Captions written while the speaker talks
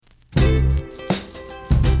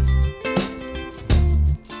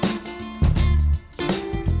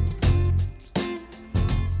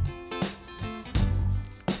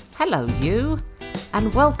Hello, you,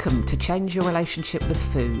 and welcome to Change Your Relationship with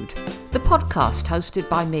Food, the podcast hosted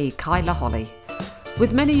by me, Kyla Holly.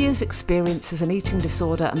 With many years' experience as an eating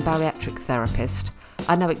disorder and bariatric therapist,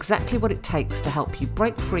 I know exactly what it takes to help you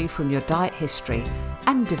break free from your diet history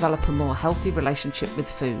and develop a more healthy relationship with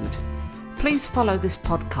food. Please follow this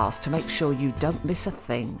podcast to make sure you don't miss a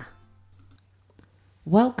thing.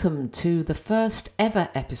 Welcome to the first ever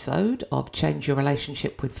episode of Change Your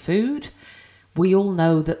Relationship with Food. We all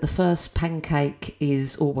know that the first pancake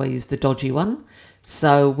is always the dodgy one,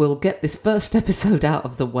 so we'll get this first episode out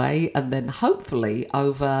of the way, and then hopefully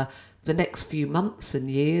over the next few months and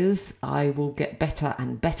years I will get better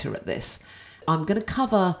and better at this. I'm going to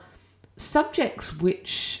cover subjects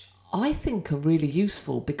which I think are really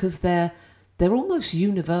useful because they're almost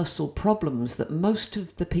universal problems that most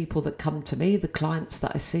of the people that come to me, the clients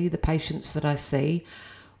that I see, the patients that I see,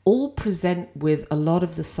 all present with a lot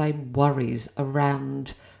of the same worries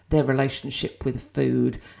around their relationship with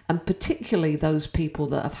food, and particularly those people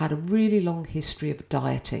that have had a really long history of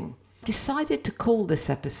dieting. I decided to call this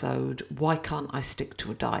episode, Why Can't I Stick to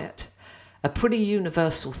a Diet? A pretty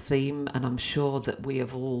universal theme, and I'm sure that we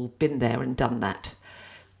have all been there and done that.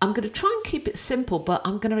 I'm going to try and keep it simple, but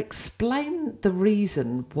I'm going to explain the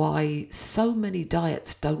reason why so many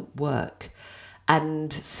diets don't work,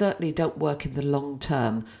 and certainly don't work in the long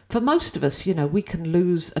term. For most of us, we can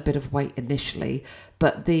lose a bit of weight initially,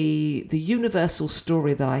 but the universal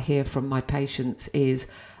story that I hear from my patients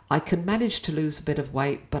is, I can manage to lose a bit of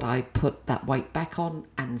weight, but I put that weight back on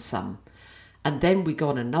and some. And then we go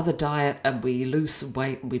on another diet and we lose some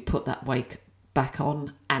weight and we put that weight back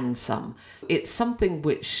on and some. It's something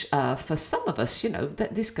which for some of us,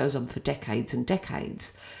 that this goes on for decades and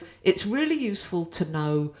decades. It's really useful to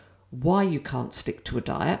know why you can't stick to a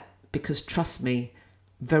diet, because trust me,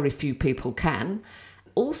 very few people can.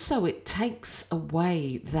 Also, it takes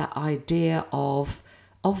away that idea of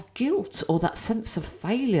guilt or that sense of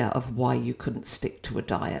failure of why you couldn't stick to a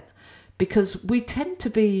diet, because we tend to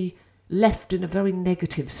be left in a very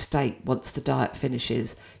negative state once the diet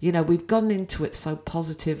finishes. We've gone into it so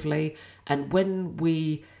positively, and when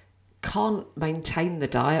we can't maintain the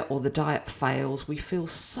diet or the diet fails, we feel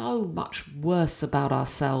so much worse about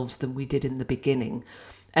ourselves than we did in the beginning.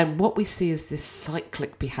 And what we see is this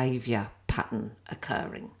cyclic behaviour pattern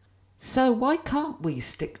occurring. So why can't we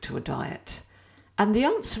stick to a diet? And the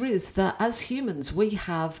answer is that as humans, we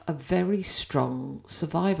have a very strong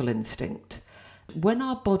survival instinct. When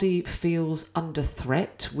our body feels under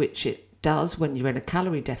threat, which it does when you're in a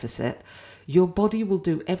calorie deficit, your body will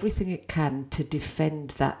do everything it can to defend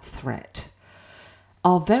that threat.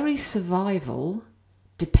 Our very survival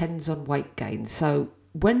depends on weight gain. So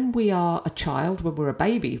when we are a child, when we're a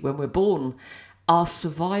baby, when we're born, our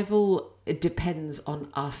survival depends on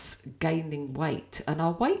us gaining weight. And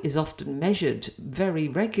our weight is often measured very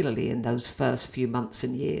regularly in those first few months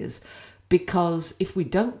and years, because if we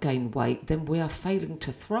don't gain weight, then we are failing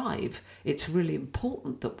to thrive. It's really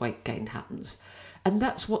important that weight gain happens. And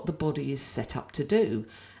that's what the body is set up to do.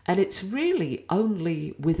 And it's really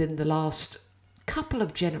only within the last couple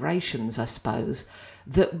of generations, I suppose,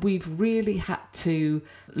 that we've really had to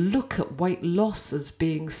look at weight loss as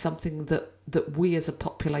being something that we as a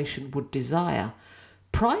population would desire.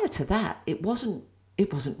 Prior to that, it wasn't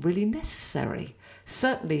really necessary.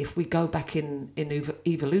 Certainly, if we go back in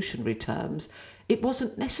evolutionary terms, it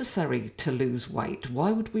wasn't necessary to lose weight.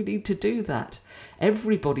 Why would we need to do that?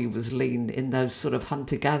 Everybody was lean in those sort of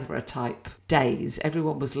hunter-gatherer type days.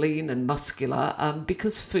 Everyone was lean and muscular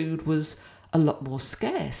because food was a lot more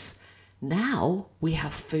scarce. Now we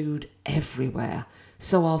have food everywhere.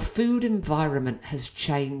 So our food environment has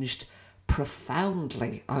changed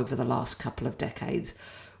profoundly over the last couple of decades.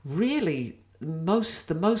 Really,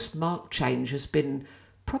 the most marked change has been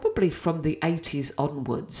probably from the 80s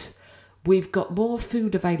onwards. We've got more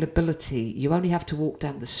food availability. You only have to walk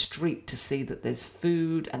down the street to see that there's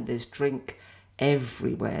food and there's drink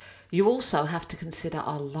everywhere. You also have to consider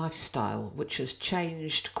our lifestyle, which has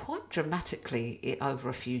changed quite dramatically over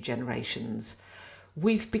a few generations.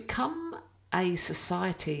 We've become a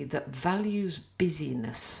society that values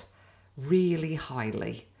busyness really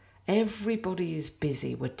highly. Everybody is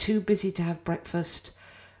busy. We're too busy to have breakfast.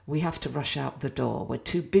 We have to rush out the door. We're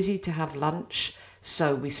too busy to have lunch,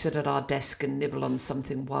 so we sit at our desk and nibble on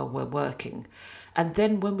something while we're working. And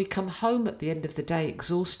then when we come home at the end of the day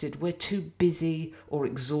exhausted, we're too busy or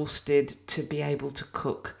exhausted to be able to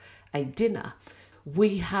cook a dinner.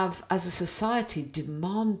 We have, as a society,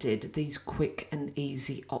 demanded these quick and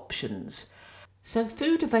easy options. So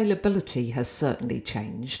food availability has certainly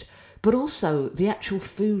changed, but also the actual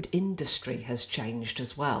food industry has changed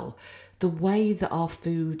as well. the way that our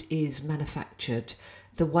food is manufactured,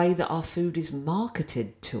 the way that our food is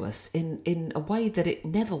marketed to us in a way that it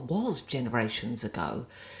never was generations ago.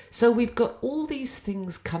 So we've got all these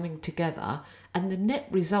things coming together, and the net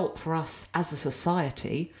result for us as a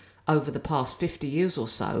society over the past 50 years or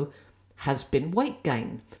so has been weight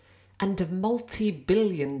gain. And a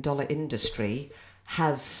multi-billion-dollar industry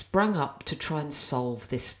has sprung up to try and solve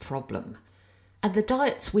this problem. And the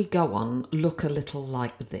diets we go on look a little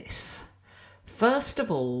like this. First of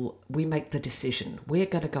all, we make the decision we're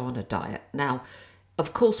going to go on a diet. Now,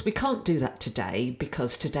 of course, we can't do that today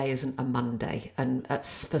because today isn't a Monday. And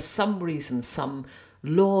for some reason, some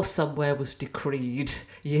law somewhere was decreed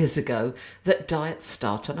years ago that diets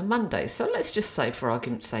start on a Monday. So let's just say, for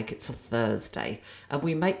argument's sake, it's a Thursday. And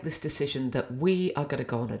we make this decision that we are going to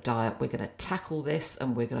go on a diet. We're going to tackle this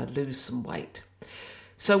and we're going to lose some weight.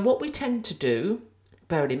 So what we tend to do,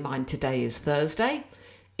 bearing in mind today is Thursday,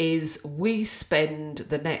 is we spend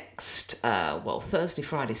the next, Thursday,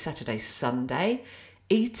 Friday, Saturday, Sunday,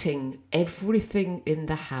 eating everything in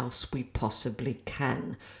the house we possibly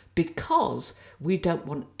can, because we don't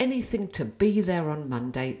want anything to be there on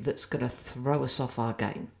Monday that's going to throw us off our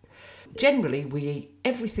game. Generally, we eat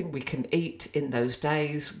everything we can eat in those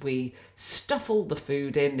days. We stuff all the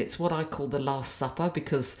food in. It's what I call the Last Supper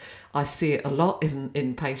because I see it a lot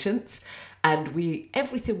in patients. And we eat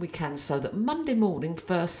everything we can so that Monday morning,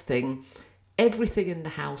 first thing, everything in the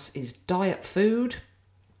house is diet food.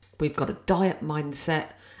 We've got a diet mindset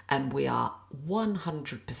and we are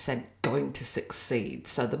 100% going to succeed.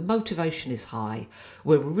 So the motivation is high.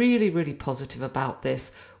 We're really, really positive about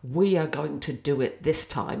this. We are going to do it this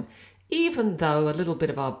time. Even though a little bit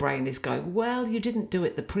of our brain is going, well, you didn't do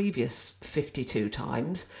it the previous 52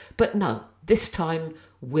 times. But no, this time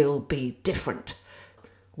will be different.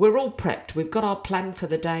 We're all prepped. We've got our plan for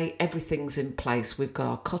the day. Everything's in place. We've got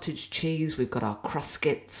our cottage cheese. We've got our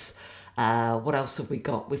Cruskits. What else have we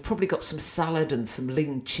got? We've probably got some salad and some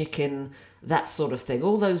lean chicken, that sort of thing.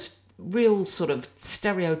 All those real sort of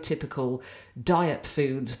stereotypical diet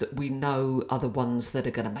foods that we know are the ones that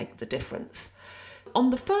are going to make the difference. On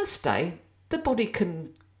the first day, the body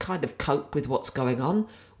can kind of cope with what's going on.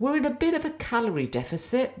 We're in a bit of a calorie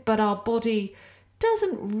deficit, but our body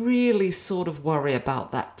doesn't really sort of worry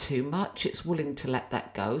about that too much. It's willing to let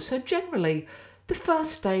that go. So generally, the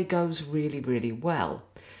first day goes really, really well.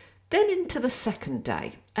 Then into the second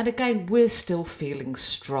day, and again, we're still feeling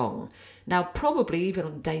strong. Now, probably even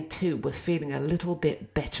on day 2, we're feeling a little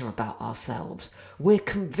bit better about ourselves. We're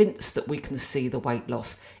convinced that we can see the weight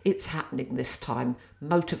loss. It's happening this time.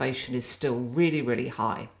 Motivation is still really, really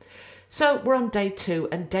high. So we're on day 2,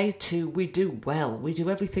 and day 2 we do well. We do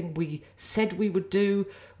everything we said we would do.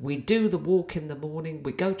 We do the walk in the morning.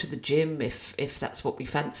 We go to the gym if that's what we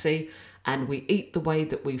fancy. And we eat the way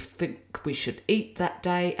that we think we should eat that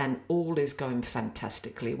day, and all is going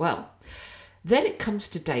fantastically well. Then it comes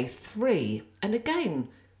to day 3, and again,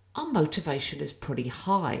 our motivation is pretty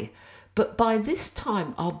high. But by this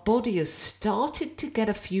time, our body has started to get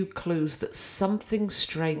a few clues that something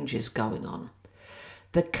strange is going on.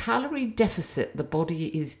 The calorie deficit the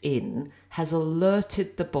body is in has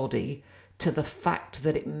alerted the body to the fact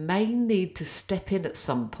that it may need to step in at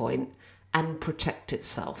some point and protect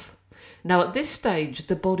itself. Now, at this stage,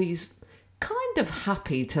 the body's kind of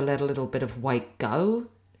happy to let a little bit of weight go.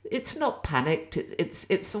 It's not panicked.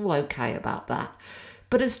 It's all okay about that.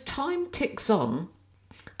 But as time ticks on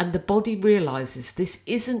and the body realises this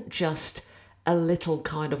isn't just a little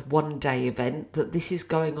kind of one-day event, that this is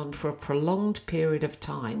going on for a prolonged period of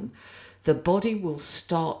time, the body will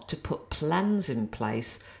start to put plans in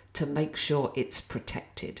place to make sure it's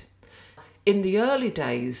protected. In the early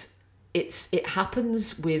days, it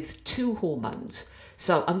happens with 2 hormones.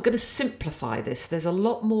 So I'm going to simplify this. There's a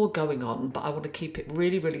lot more going on, but I want to keep it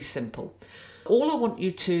really, really simple. All I want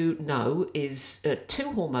you to know is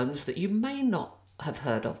 2 hormones that you may not have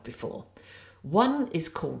heard of before. One is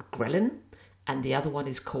called ghrelin and the other one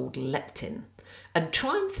is called leptin. And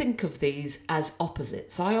try and think of these as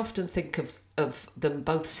opposites. I often think of them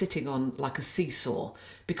both sitting on like a seesaw,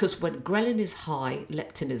 because when ghrelin is high,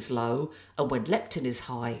 leptin is low, and when leptin is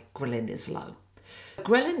high, ghrelin is low.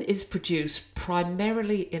 Ghrelin is produced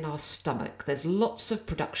primarily in our stomach. There's lots of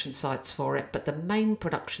production sites for it, but the main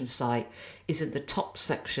production site is in the top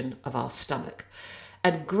section of our stomach.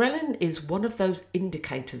 And ghrelin is one of those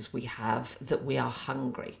indicators we have that we are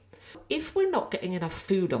hungry. If we're not getting enough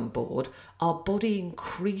food on board, our body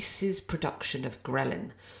increases production of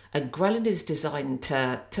ghrelin. And ghrelin is designed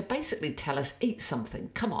to basically tell us, eat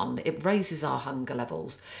something, come on. It raises our hunger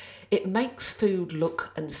levels. It makes food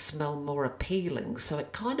look and smell more appealing, so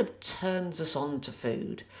it kind of turns us on to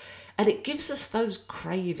food. And it gives us those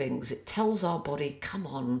cravings. It tells our body, come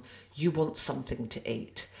on, you want something to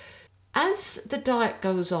eat. As the diet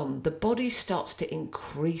goes on, the body starts to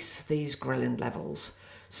increase these ghrelin levels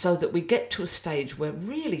so that we get to a stage where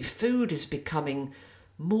really food is becoming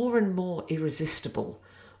more and more irresistible.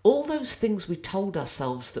 All those things we told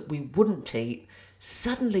ourselves that we wouldn't eat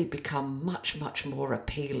suddenly become much, much more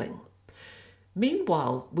appealing.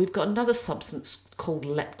 Meanwhile, we've got another substance called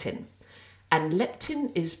leptin, and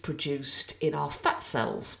leptin is produced in our fat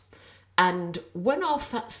cells. And when our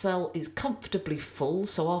fat cell is comfortably full,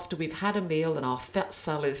 so after we've had a meal and our fat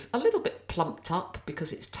cell is a little bit plumped up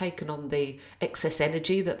because it's taken on the excess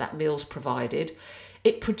energy that meal's provided,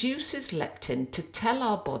 it produces leptin to tell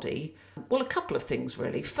our body, well, a couple of things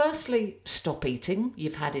really. Firstly, stop eating.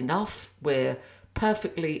 You've had enough. We're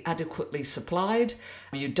perfectly adequately supplied.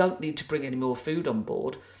 You don't need to bring any more food on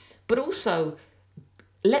board. But also,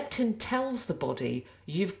 leptin tells the body,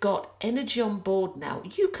 you've got energy on board now,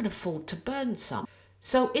 you can afford to burn some.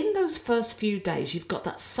 So in those first few days, you've got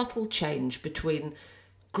that subtle change between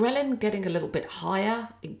ghrelin getting a little bit higher,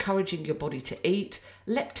 encouraging your body to eat.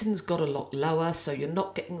 Leptin's got a lot lower, so you're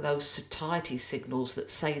not getting those satiety signals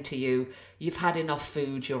that say to you, you've had enough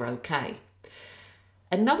food, you're okay.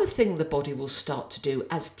 Another thing the body will start to do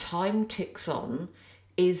as time ticks on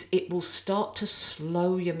is it will start to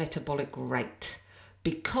slow your metabolic rate,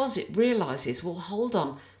 because it realises, well, hold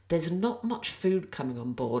on, there's not much food coming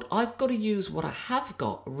on board. I've got to use what I have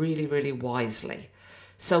got really, really wisely.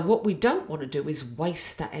 So what we don't want to do is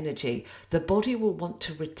waste that energy. The body will want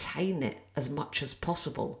to retain it as much as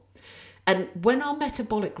possible. And when our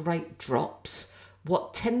metabolic rate drops,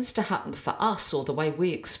 what tends to happen for us, or the way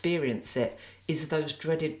we experience it, is those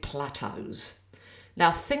dreaded plateaus.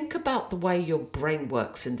 Now think about the way your brain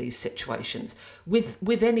works in these situations,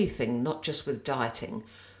 with anything, not just with dieting.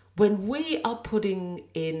 When we are putting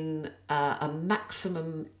in a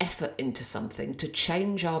maximum effort into something to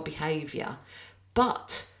change our behaviour,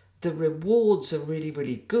 but the rewards are really,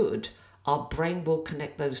 really good, our brain will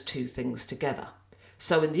connect those two things together.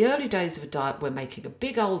 So in the early days of a diet, we're making a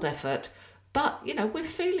big old effort, but, we're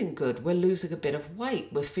feeling good. We're losing a bit of weight.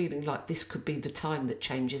 We're feeling like this could be the time that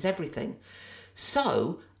changes everything.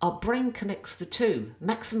 So our brain connects the two,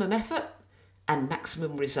 maximum effort and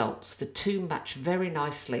maximum results. The two match very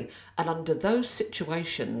nicely. And under those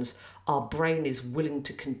situations, our brain is willing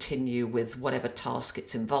to continue with whatever task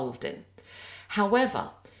it's involved in.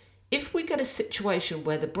 However, if we get a situation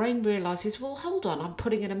where the brain realises, well, hold on, I'm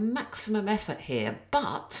putting in a maximum effort here,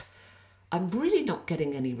 but I'm really not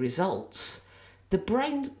getting any results, the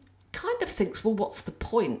brain kind of thinks, well, what's the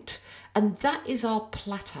point? And that is our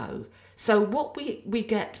plateau. So what we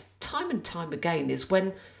get time and time again is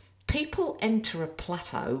when people enter a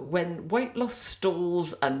plateau, when weight loss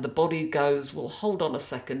stalls and the body goes, well, hold on a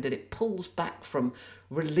second, and it pulls back from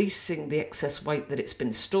releasing the excess weight that it's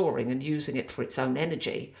been storing and using it for its own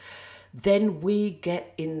energy, then we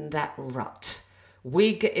get in that rut.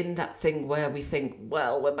 We get in that thing where we think,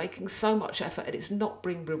 well, we're making so much effort and it's not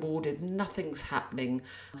being rewarded, nothing's happening.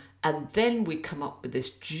 And then we come up with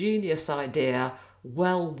this genius idea,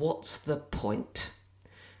 well, what's the point?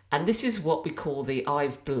 And this is what we call the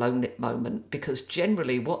I've blown it moment, because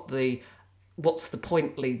generally what's the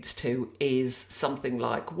point leads to is something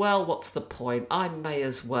like, well, what's the point? I may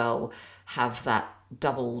as well have that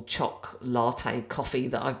double choc latte coffee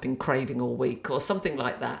that I've been craving all week, or something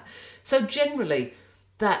like that. So generally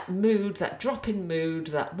that mood, that drop in mood,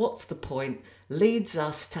 that what's the point, leads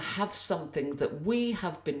us to have something that we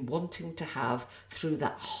have been wanting to have through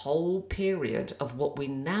that whole period of what we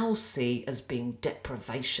now see as being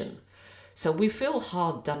deprivation. So we feel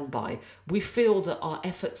hard done by. We feel that our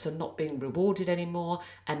efforts are not being rewarded anymore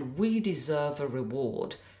and we deserve a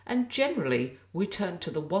reward. And generally, we turn to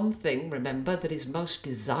the one thing, remember, that is most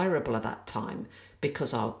desirable at that time,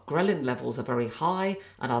 because our ghrelin levels are very high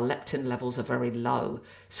and our leptin levels are very low.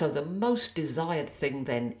 So the most desired thing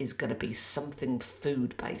then is going to be something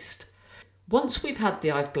food-based. Once we've had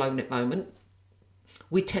the I've blown it moment,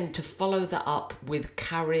 we tend to follow that up with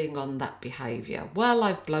carrying on that behaviour. Well,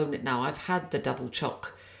 I've blown it now. I've had the double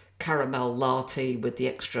choc caramel latte with the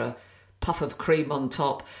extra puff of cream on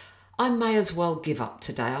top. I may as well give up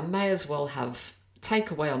today. I may as well have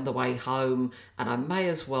takeaway on the way home, and I may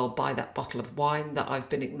as well buy that bottle of wine that I've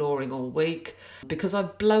been ignoring all week. Because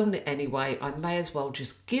I've blown it anyway, I may as well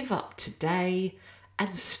just give up today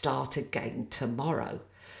and start again tomorrow.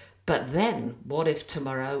 But then, what if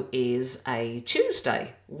tomorrow is a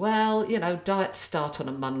Tuesday? Well, diets start on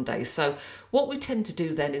a Monday. So what we tend to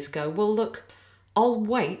do then is go, well, look, I'll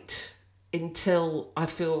wait until I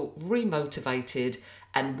feel remotivated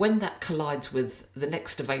And when that collides with the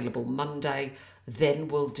next available Monday, then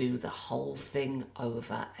we'll do the whole thing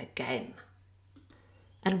over again.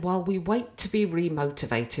 And while we wait to be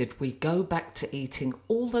remotivated, we go back to eating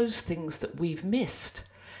all those things that we've missed.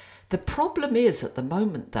 The problem is at the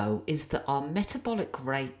moment, though, is that our metabolic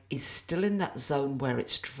rate is still in that zone where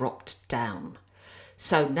it's dropped down.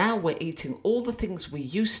 So now we're eating all the things we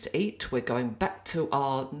used to eat. We're going back to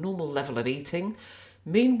our normal level of eating.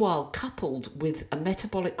 Meanwhile, coupled with a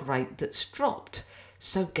metabolic rate that's dropped.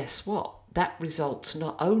 So guess what? That results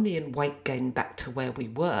not only in weight gain back to where we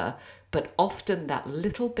were, but often that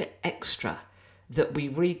little bit extra that we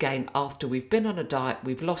regain after we've been on a diet,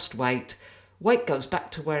 we've lost weight goes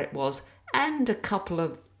back to where it was, and a couple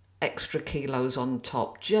of extra kilos on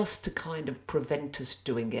top just to kind of prevent us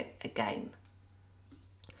doing it again.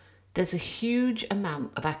 There's a huge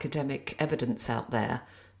amount of academic evidence out there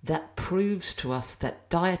that proves to us that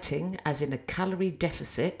dieting, as in a calorie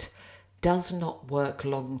deficit, does not work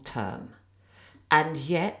long term. And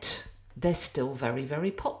yet, they're still very,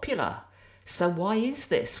 very popular. So why is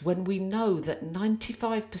this when we know that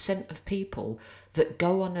 95% of people that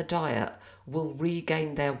go on a diet will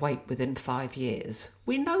regain their weight within 5 years?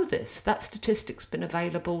 We know this. That statistic's been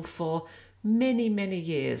available for many, many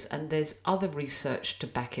years, and there's other research to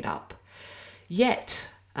back it up.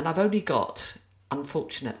 Yet, and I've only got,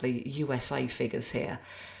 unfortunately, USA figures here,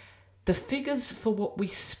 the figures for what we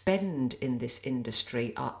spend in this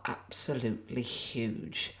industry are absolutely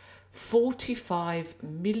huge. 45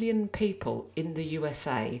 million people in the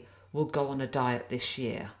USA will go on a diet this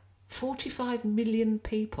year. 45 million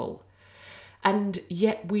people. And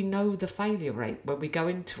yet we know the failure rate when we go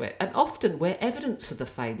into it. And often we're evidence of the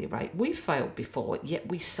failure rate. We've failed before, yet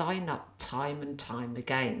we sign up time and time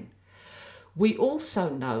again. We also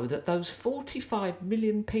know that those 45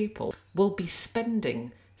 million people will be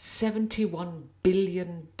spending $71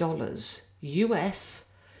 billion US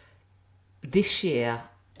this year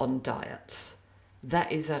on diets.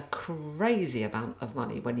 That is a crazy amount of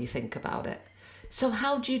money when you think about it. So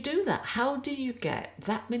how do you do that? How do you get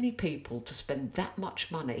that many people to spend that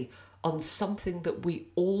much money on something that we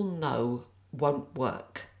all know won't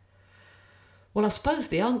work? Well, I suppose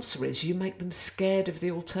the answer is you make them scared of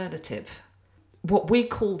the alternative. What we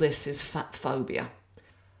call this is fat phobia.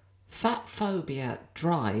 Fat phobia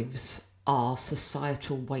drives our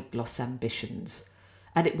societal weight loss ambitions,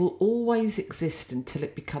 and it will always exist until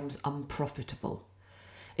it becomes unprofitable.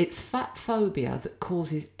 It's fat phobia that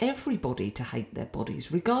causes everybody to hate their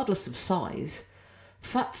bodies, regardless of size.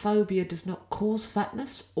 Fat phobia does not cause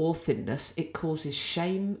fatness or thinness, it causes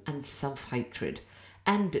shame and self-hatred,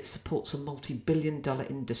 and it supports a multi-billion-dollar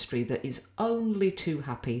industry that is only too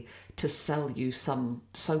happy to sell you some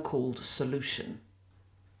so-called solution.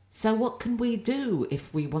 So what can we do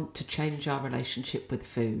if we want to change our relationship with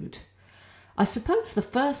food? I suppose the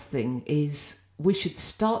first thing is we should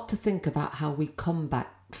start to think about how we combat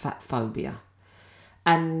fat phobia.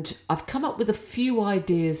 And I've come up with a few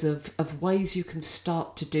ideas of ways you can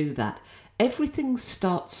start to do that. Everything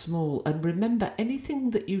starts small, and remember, anything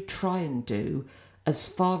that you try and do as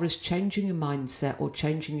far as changing your mindset or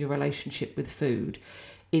changing your relationship with food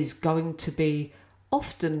is going to be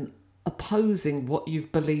often opposing what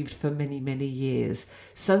you've believed for many, many years.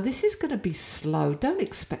 So this is going to be slow. Don't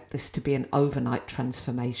expect this to be an overnight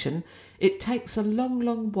transformation. It takes a long,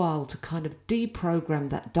 long while to kind of deprogram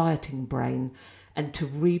that dieting brain and to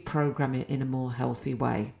reprogram it in a more healthy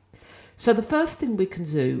way. So the first thing we can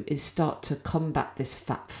do is start to combat this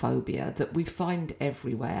fat phobia that we find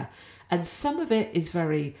everywhere. And some of it is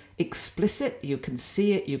very explicit. You can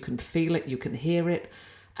see it, you can feel it, you can hear it.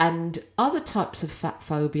 And other types of fat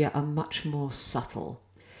phobia are much more subtle.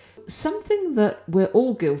 Something that we're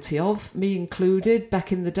all guilty of, me included,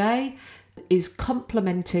 back in the day, is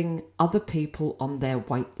complimenting other people on their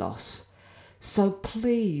weight loss. So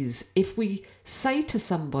please, if we say to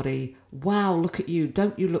somebody, wow, look at you,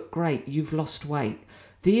 don't you look great, you've lost weight,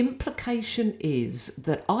 the implication is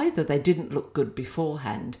that either they didn't look good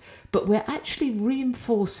beforehand, but we're actually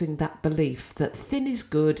reinforcing that belief that thin is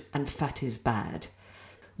good and fat is bad.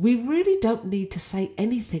 We really don't need to say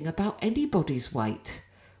anything about anybody's weight.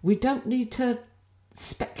 We don't need to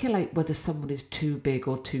speculate whether someone is too big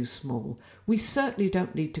or too small. We certainly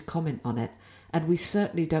don't need to comment on it, and we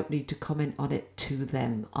certainly don't need to comment on it to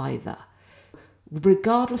them either.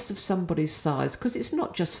 Regardless of somebody's size, because it's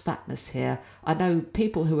not just fatness here. I know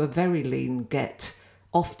people who are very lean get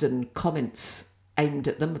often comments aimed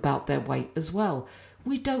at them about their weight as well.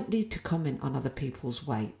 We don't need to comment on other people's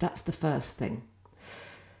weight. That's the first thing.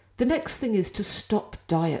 The next thing is to stop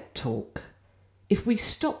diet talk. if we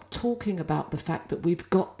stop talking about the fact that we've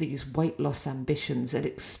got these weight loss ambitions and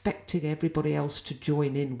expecting everybody else to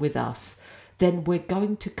join in with us, then we're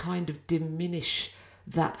going to kind of diminish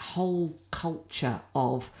that whole culture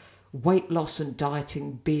of weight loss and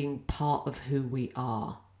dieting being part of who we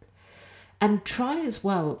are. And try as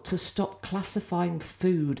well to stop classifying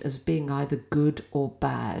food as being either good or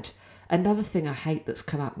bad. Another thing I hate that's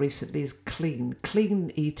come out recently is clean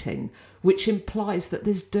eating, which implies that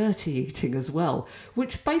there's dirty eating as well,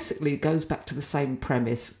 which basically goes back to the same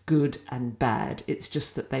premise, good and bad. It's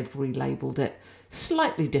just that they've relabeled it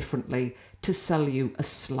slightly differently to sell you a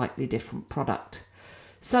slightly different product.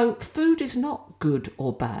 So food is not good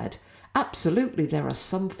or bad. Absolutely, there are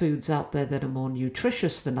some foods out there that are more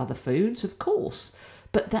nutritious than other foods, of course,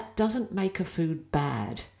 but that doesn't make a food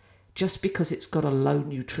bad just because it's got a low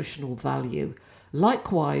nutritional value.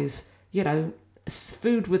 Likewise,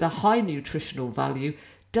 food with a high nutritional value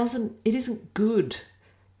isn't good.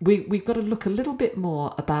 We've got to look a little bit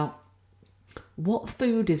more about what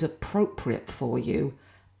food is appropriate for you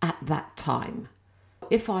at that time.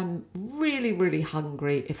 If I'm really, really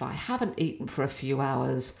hungry, if I haven't eaten for a few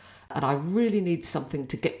hours, and I really need something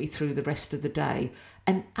to get me through the rest of the day,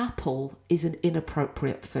 an apple is an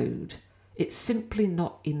inappropriate food. It's simply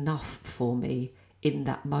not enough for me in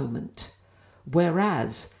that moment.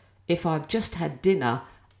 Whereas if I've just had dinner,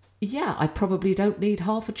 I probably don't need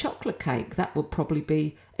half a chocolate cake. That would probably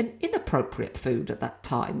be an inappropriate food at that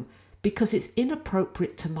time because it's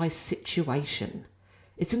inappropriate to my situation.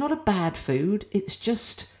 It's not a bad food, it's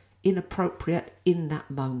just inappropriate in that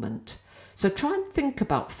moment. So try and think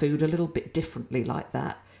about food a little bit differently like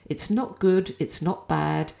that. It's not good, it's not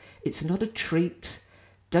bad, it's not a treat.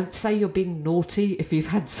 Don't say you're being naughty if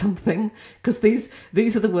you've had something, because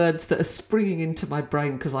these are the words that are springing into my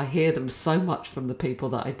brain because I hear them so much from the people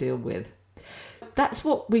that I deal with. That's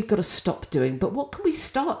what we've got to stop doing, but what can we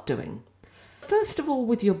start doing? First of all,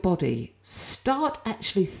 with your body, start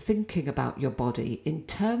actually thinking about your body in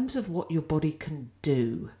terms of what your body can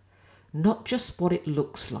do, not just what it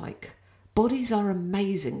looks like. Bodies are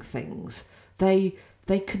amazing things. They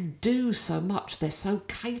can do so much. They're so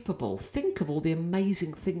capable. Think of all the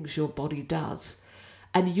amazing things your body does.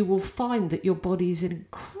 And you will find that your body is an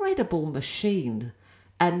incredible machine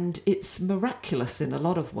and it's miraculous in a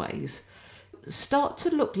lot of ways. Start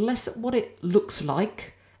to look less at what it looks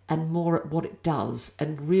like and more at what it does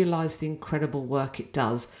and realise the incredible work it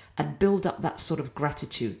does and build up that sort of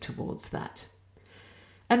gratitude towards that.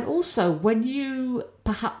 And also, when you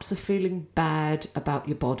perhaps are feeling bad about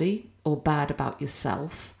your body or bad about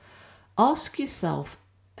yourself, ask yourself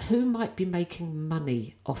who might be making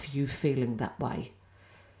money off you feeling that way.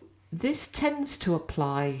 This tends to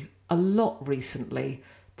apply a lot recently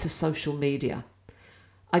to social media.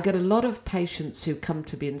 I get a lot of patients who come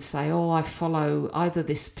to me and say, I follow either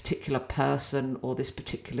this particular person or this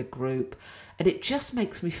particular group, and it just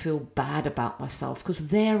makes me feel bad about myself because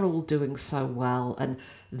they're all doing so well and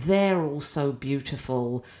they're all so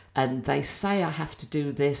beautiful and they say I have to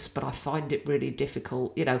do this, but I find it really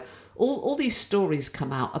difficult. All these stories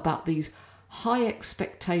come out about these high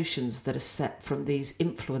expectations that are set from these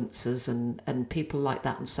influencers and people like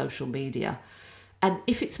that on social media. And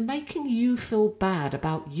if it's making you feel bad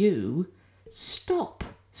about you, stop.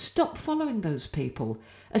 Stop following those people,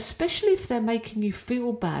 especially if they're making you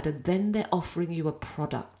feel bad and then they're offering you a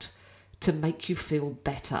product to make you feel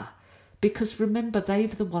better. Because remember, they're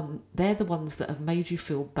the ones that have made you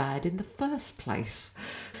feel bad in the first place.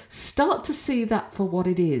 Start to see that for what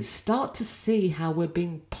it is. Start to see how we're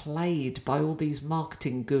being played by all these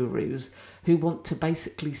marketing gurus who want to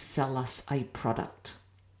basically sell us a product.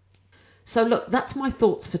 So look, that's my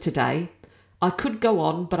thoughts for today. I could go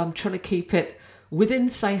on, but I'm trying to keep it within,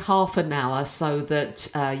 say, half an hour so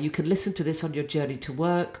that you can listen to this on your journey to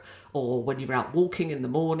work or when you're out walking in the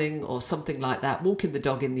morning or something like that, walking the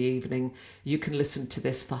dog in the evening, you can listen to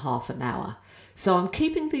this for half an hour. So I'm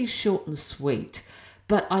keeping these short and sweet,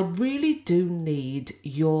 but I really do need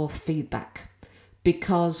your feedback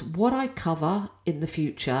because what I cover in the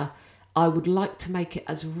future, I would like to make it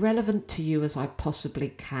as relevant to you as I possibly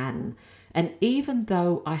can. And even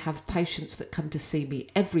though I have patients that come to see me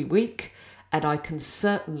every week, and I can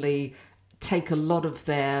certainly take a lot of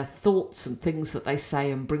their thoughts and things that they say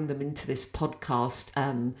and bring them into this podcast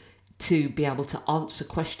to be able to answer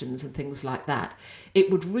questions and things like that, it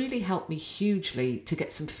would really help me hugely to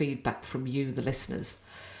get some feedback from you, the listeners,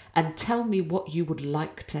 and tell me what you would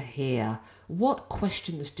like to hear. What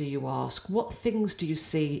questions do you ask? What things do you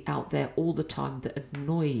see out there all the time that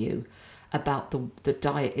annoy you about the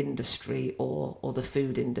diet industry or the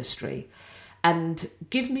food industry? And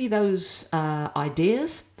give me those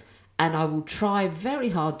ideas, and I will try very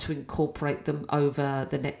hard to incorporate them over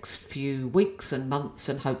the next few weeks and months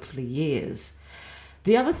and hopefully years.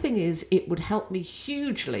 The other thing is, it would help me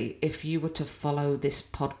hugely if you were to follow this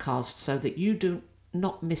podcast so that you do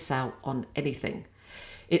not miss out on anything.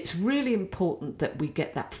 It's really important that we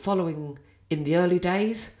get that following in the early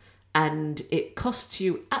days, and it costs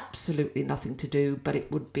you absolutely nothing to do, but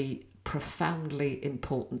it would be profoundly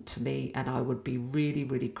important to me, and I would be really,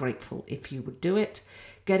 really grateful if you would do it.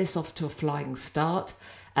 Get us off to a flying start,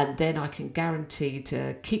 and then I can guarantee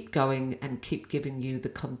to keep going and keep giving you the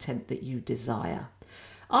content that you desire.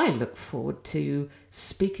 I look forward to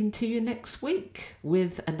speaking to you next week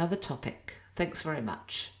with another topic. Thanks very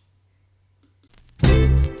much.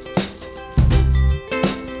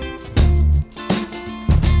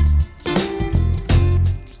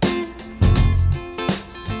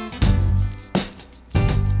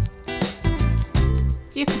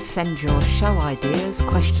 You can send your show ideas,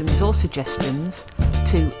 questions or suggestions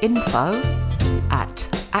to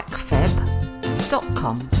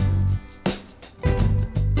info@acfeb.com.